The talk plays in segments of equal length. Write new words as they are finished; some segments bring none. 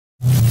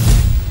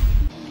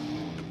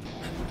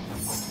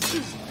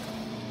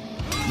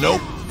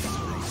Nope.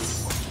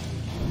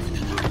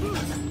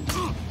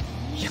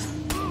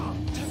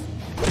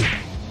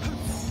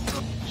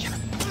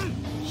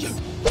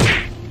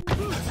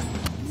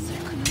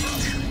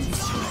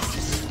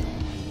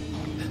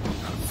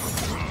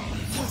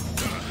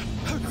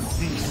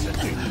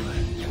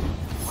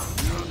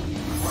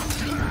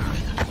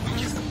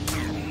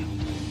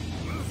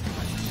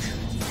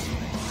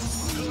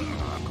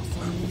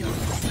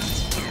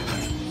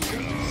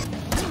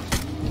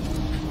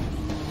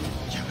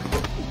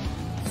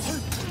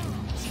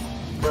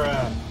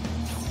 Bruh.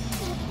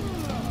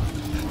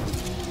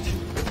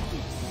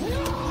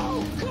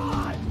 No,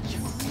 God!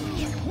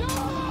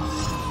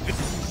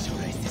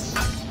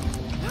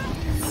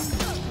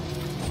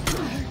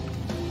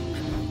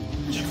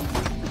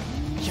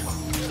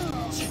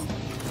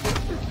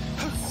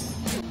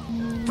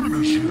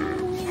 Finish him.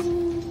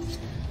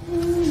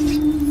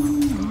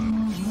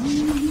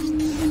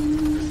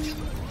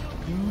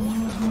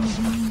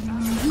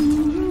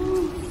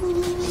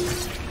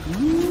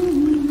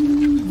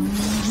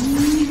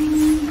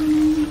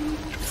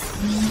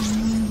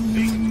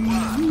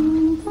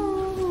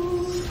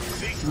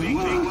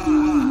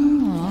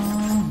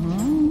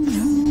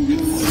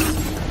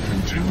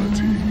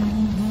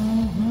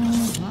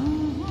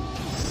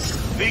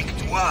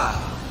 Victoire!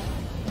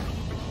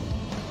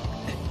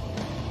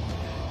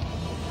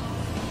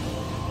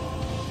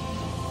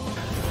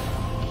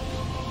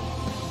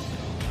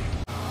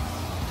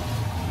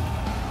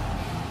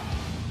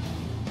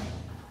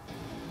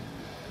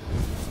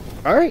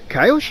 Alright,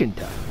 Kyoshin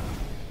time.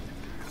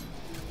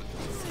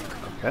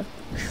 Okay.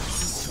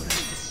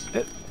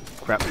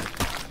 Crap.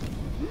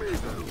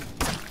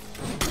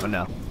 Oh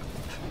no.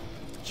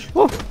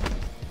 Whoa!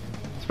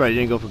 Surprised you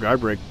didn't go for guard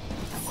break.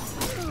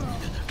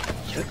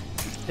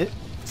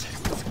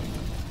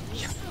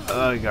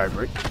 Guard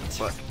break.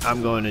 But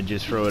I'm going to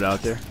just throw it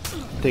out there.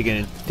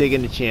 Taking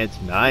a chance.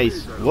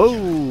 Nice.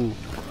 Whoa!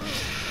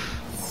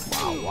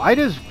 Wow, why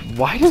does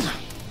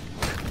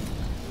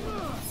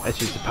that's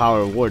just the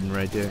power of Warden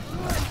right there.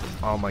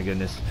 Oh my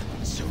goodness.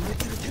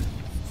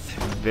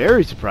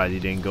 Very surprised he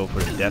didn't go for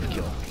the death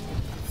kill.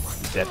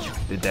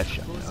 The death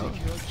shot. Oh.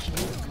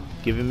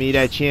 Giving me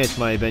that chance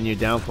might have been your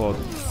downfall.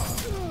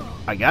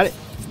 I got it.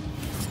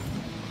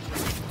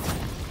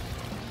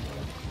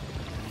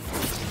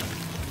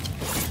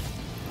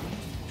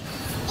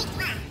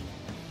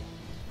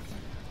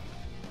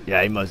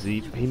 Yeah, he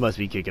must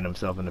be kicking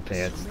himself in the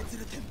pants.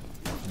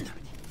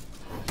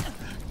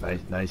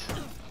 Nice.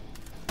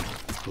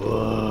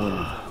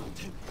 Whoa.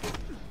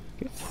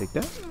 Okay, take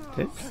that.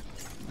 Hit.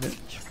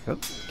 Oh,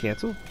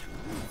 cancel.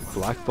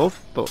 Block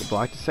both.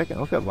 Block the second.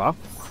 Okay, wow.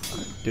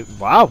 Dude,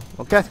 wow.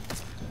 Okay.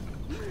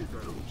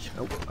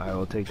 Nope. I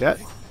will take that.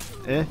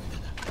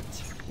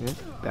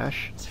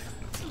 Dash.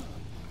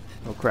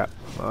 Oh crap.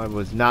 Oh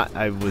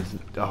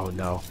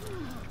no.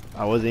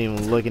 I wasn't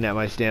even looking at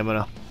my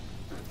stamina.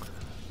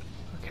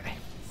 Okay.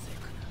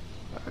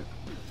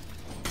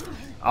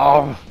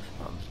 Oh,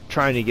 I'm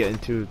trying to get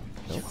into.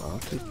 Nope, I'll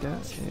take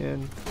that,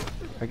 and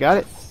I got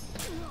it.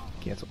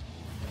 Cancel.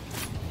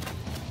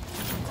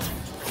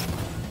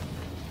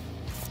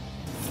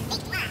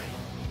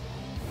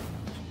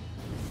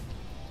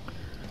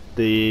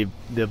 The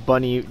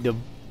bunny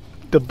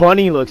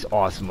looks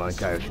awesome on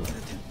Kyoshin.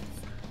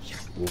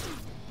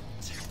 Oof.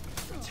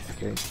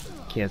 Okay,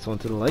 cancel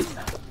into the light.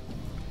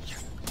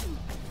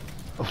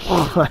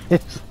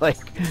 It's like,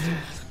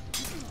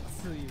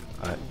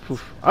 alright,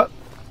 poof, up.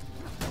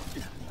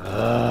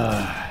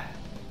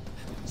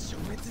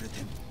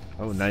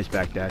 Oh, nice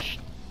backdash.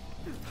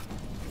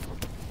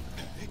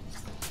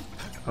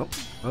 Oh.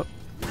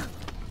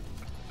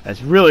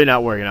 That's really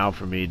not working out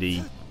for me.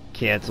 The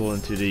cancel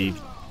into the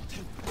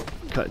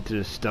cut into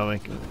the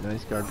stomach.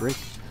 Nice guard break.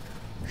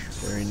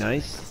 Very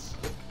nice.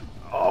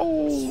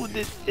 Oh,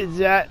 is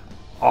that?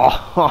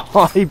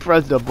 Oh, he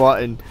pressed the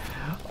button.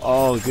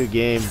 Oh, good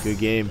game. Good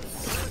game.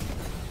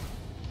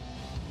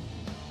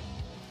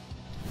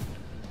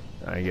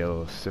 I get a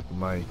little sip of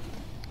my.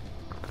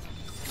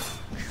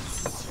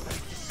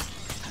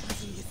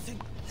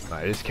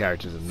 Alright, this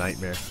character's a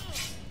nightmare.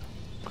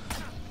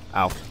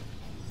 Ow.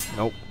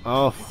 Nope.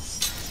 Oh.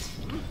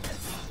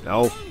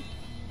 No.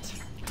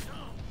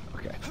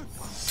 Okay.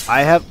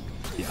 I have.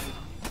 Yeah.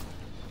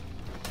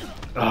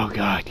 Oh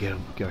god, get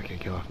him.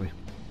 Get off me.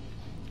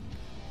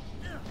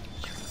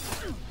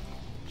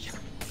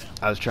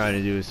 I was trying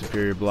to do a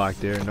superior block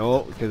there.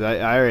 No, because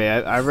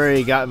I've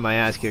already gotten my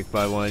ass kicked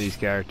by one of these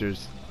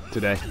characters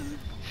today.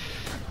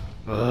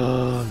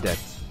 Oh, I'm dead.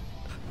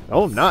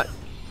 Oh, I'm not.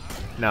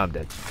 Now I'm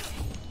dead.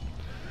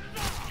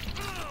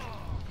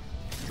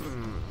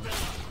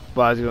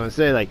 But I was gonna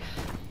say, like,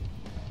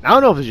 I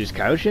don't know if it's just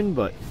Kyoshin,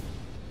 but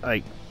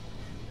like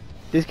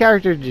this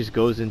character just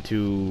goes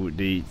into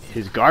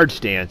his guard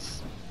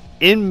stance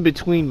in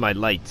between my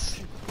lights.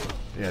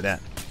 Yeah,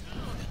 that.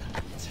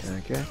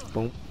 Okay,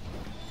 boom.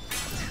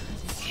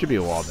 Should be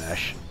a wall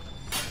bash.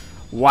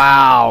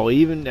 Wow,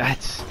 even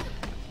that's.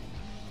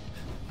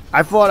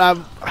 I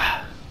thought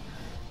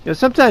You know,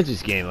 sometimes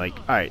this game, like,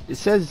 alright, it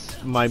says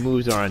my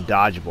moves are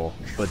undodgeable,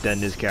 but then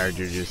this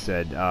character just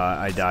said,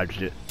 I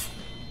dodged it.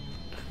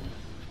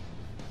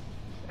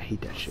 I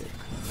hate that shit.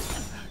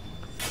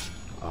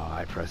 Oh,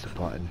 I pressed a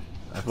button.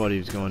 I thought he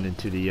was going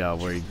into the,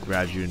 where he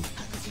grabs you and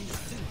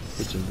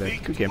hits you in the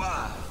back. Good game.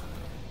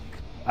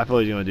 I thought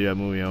he was going to do that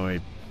move, you know, where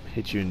he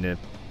hits you in the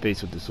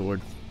face with the sword.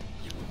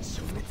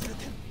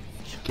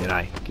 Can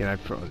I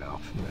pro? No,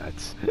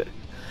 that's...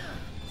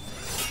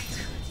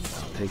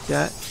 I'll take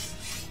that.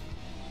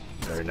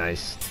 Very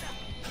nice.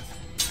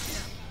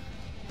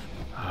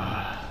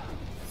 Oh.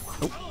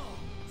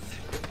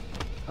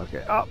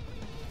 Okay, up.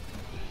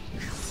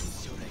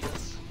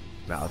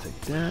 Now I'll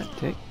take that.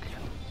 Take.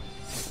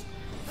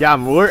 Yeah,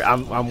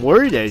 I'm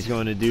worried that he's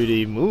going to do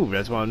the move.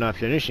 That's why I'm not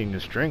finishing the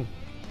string.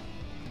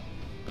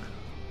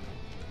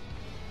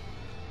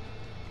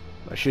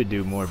 I should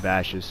do more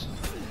bashes.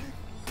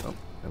 Oh,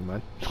 never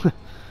mind.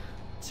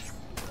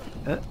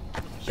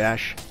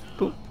 Bash.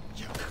 Boop.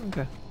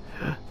 Okay.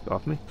 Go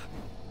off me.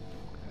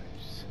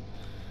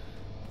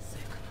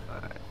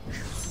 Alright.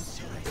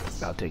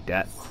 I'll take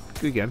that.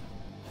 Good game.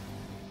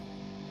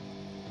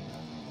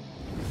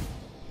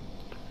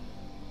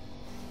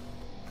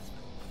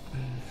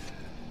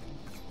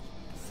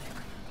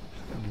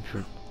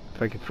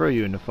 If I could throw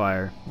you in the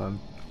fire,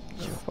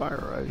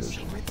 fire rises.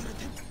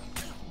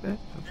 Okay.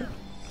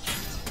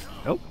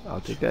 Nope, I'll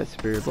take that.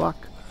 Superior block.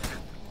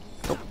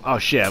 Oh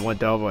shit, I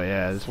went the other way.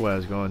 Yeah, that's where I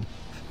was going.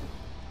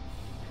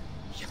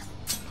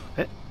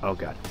 Oh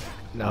god.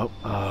 Nope.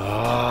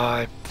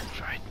 I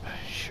tried.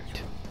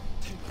 Shoot.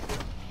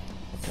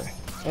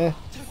 Okay.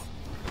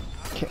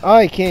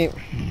 I can't.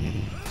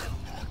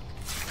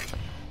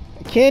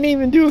 I can't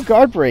even do a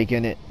guard break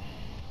in it.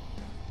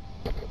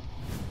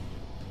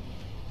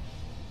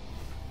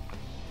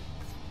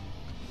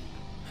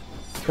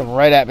 Come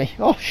right at me.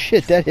 Oh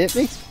shit, that hit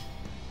me.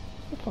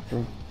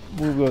 Fucking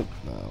move up.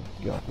 No,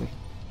 get off me.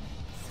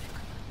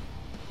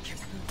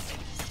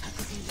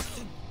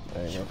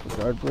 There you go for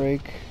guard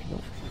break.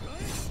 Nope.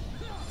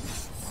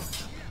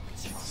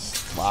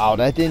 Wow,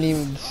 that didn't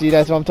even see.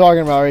 That's what I'm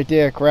talking about right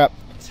there. Crap.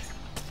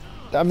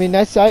 I mean,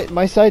 that side,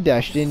 my side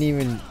dash didn't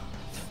even.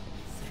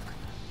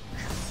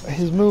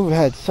 His move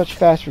had such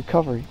fast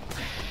recovery.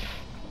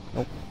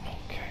 Nope.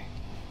 Okay.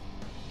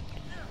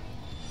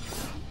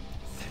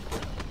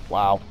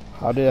 Wow.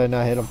 How did I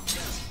not hit him?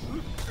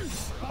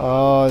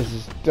 Oh, this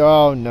is.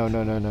 Oh, no.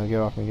 Get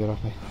off me. Get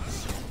off me.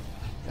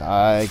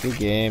 Alright, good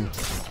game.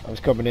 I was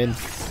coming in.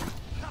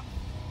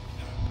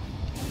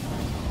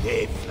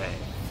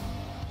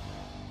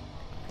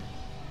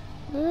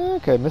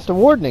 Okay, Mr.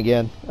 Warden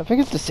again. I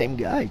think it's the same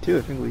guy, too.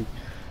 I think we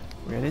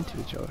ran into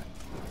each other.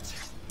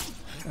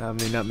 I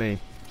mean, not me.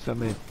 So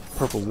many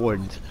purple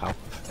wardens. Ow.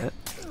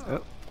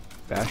 Oh.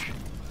 Bash.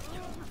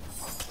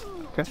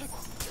 Okay.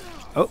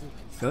 Oh.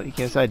 No, you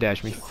can't side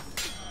dash me.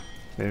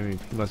 Maybe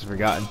he must have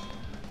forgotten.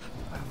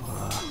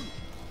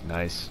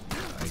 Nice.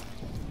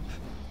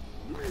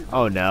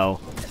 Oh no.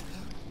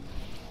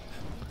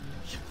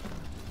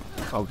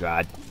 Oh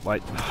god.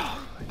 What?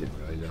 I didn't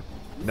really know.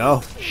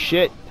 No.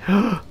 Shit.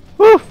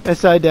 Woo! That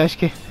side dash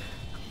game.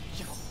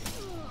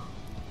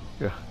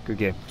 Yeah, good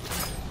game.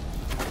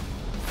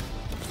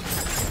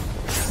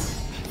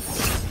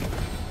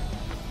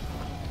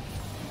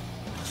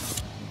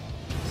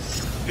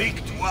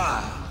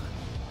 Victoire.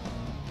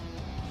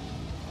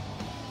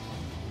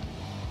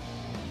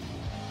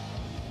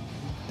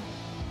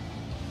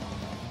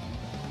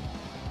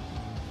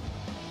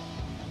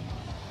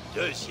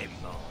 Deuxième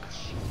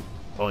manche.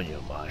 On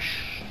your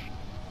marche.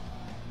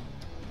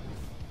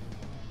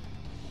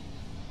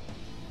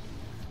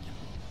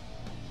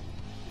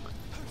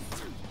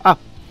 Ah.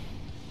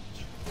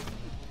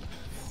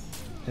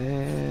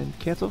 And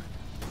cancel.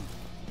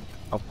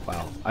 Oh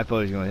wow! I thought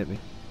he was gonna hit me.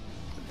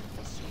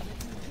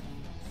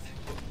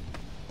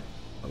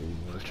 Oh,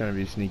 I was trying to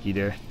be sneaky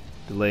there,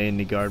 delaying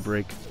the guard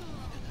break.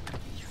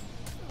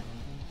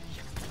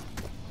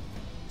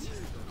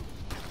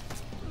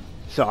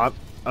 So I'm.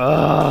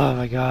 Oh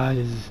my god!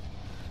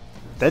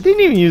 That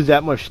didn't even use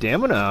that much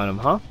stamina on him,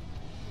 huh?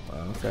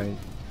 Okay.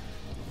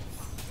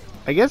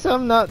 I guess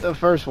I'm not the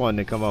first one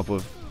to come up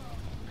with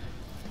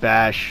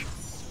bash,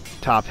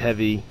 top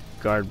heavy,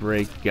 guard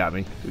break. Got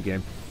me. Good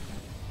game.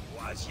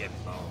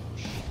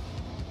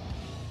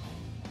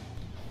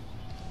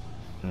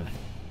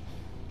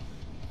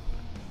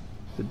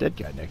 The dead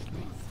guy next to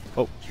me.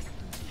 Oh.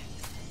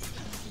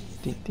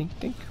 Dink, dink,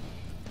 dink.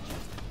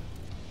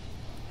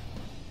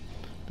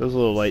 Those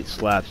little light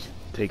slaps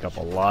take up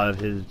a lot of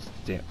his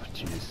damn. Oh,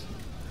 jeez.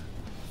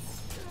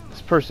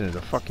 This person is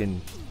a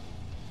fucking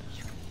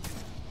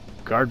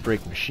guard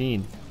break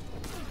machine.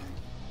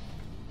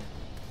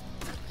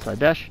 Side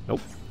dash?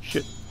 Nope.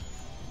 Shit.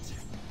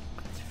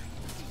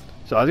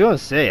 So I was gonna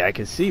say, I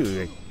can see.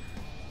 Like,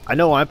 I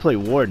know when I play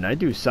Warden, I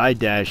do side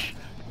dash,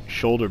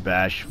 shoulder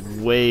bash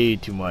way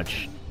too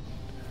much.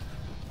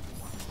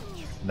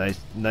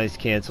 Nice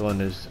cancel on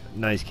this.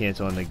 Nice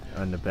cancel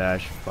on the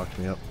bash. Fucked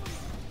me up.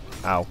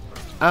 Ow.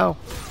 Ow.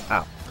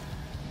 Ow.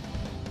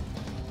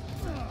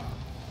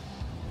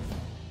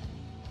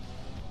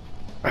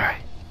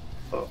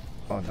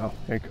 Oh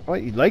no. Oh,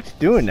 he likes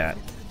doing that.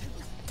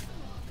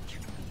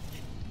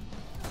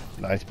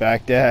 Nice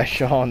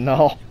backdash. Oh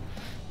no.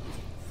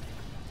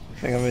 I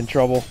think I'm in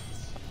trouble.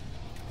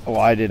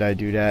 Why did I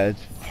do that?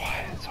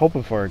 It's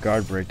hoping for a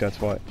guard break, that's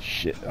why.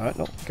 Shit.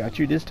 No, got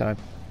you this time.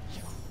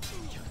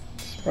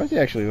 Surprised he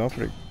actually went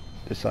for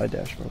the side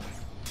dash move.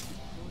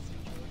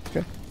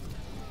 Okay.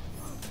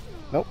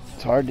 Nope,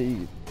 it's hard to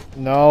eat.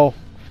 No.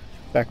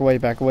 Back away,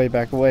 back away,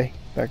 back away.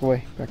 Back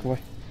away, back away.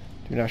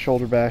 Do not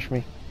shoulder bash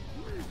me.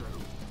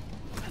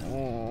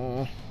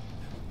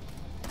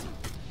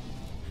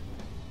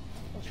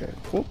 Okay,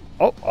 cool.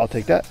 Oh, I'll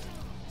take that.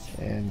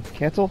 And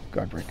cancel.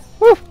 Guard break.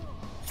 Woo!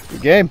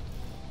 Good game.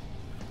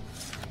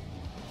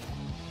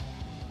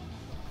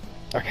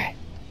 Okay.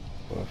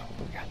 What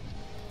do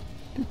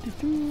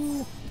we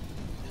got?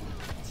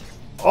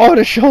 Oh,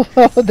 the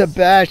shoulder. The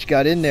bash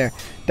got in there.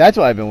 That's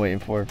what I've been waiting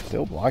for.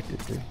 Still blocked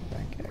it, dude.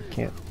 I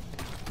can't.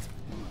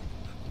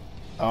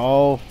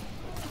 Oh.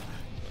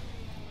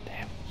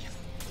 Damn.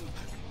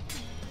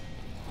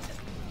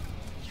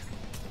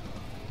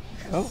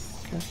 Oh,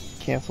 okay.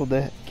 Canceled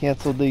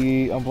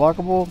the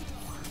unblockable.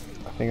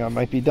 I think I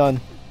might be done.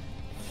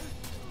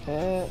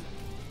 Oh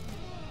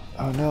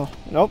no.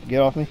 Nope,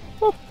 get off me.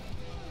 Woo.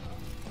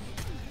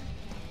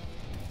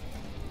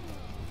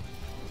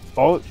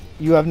 Oh,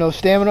 you have no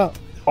stamina?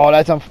 Oh,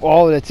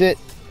 that's it.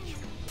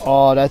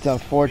 Oh, that's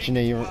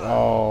unfortunate.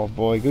 Oh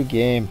boy, good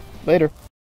game. Later.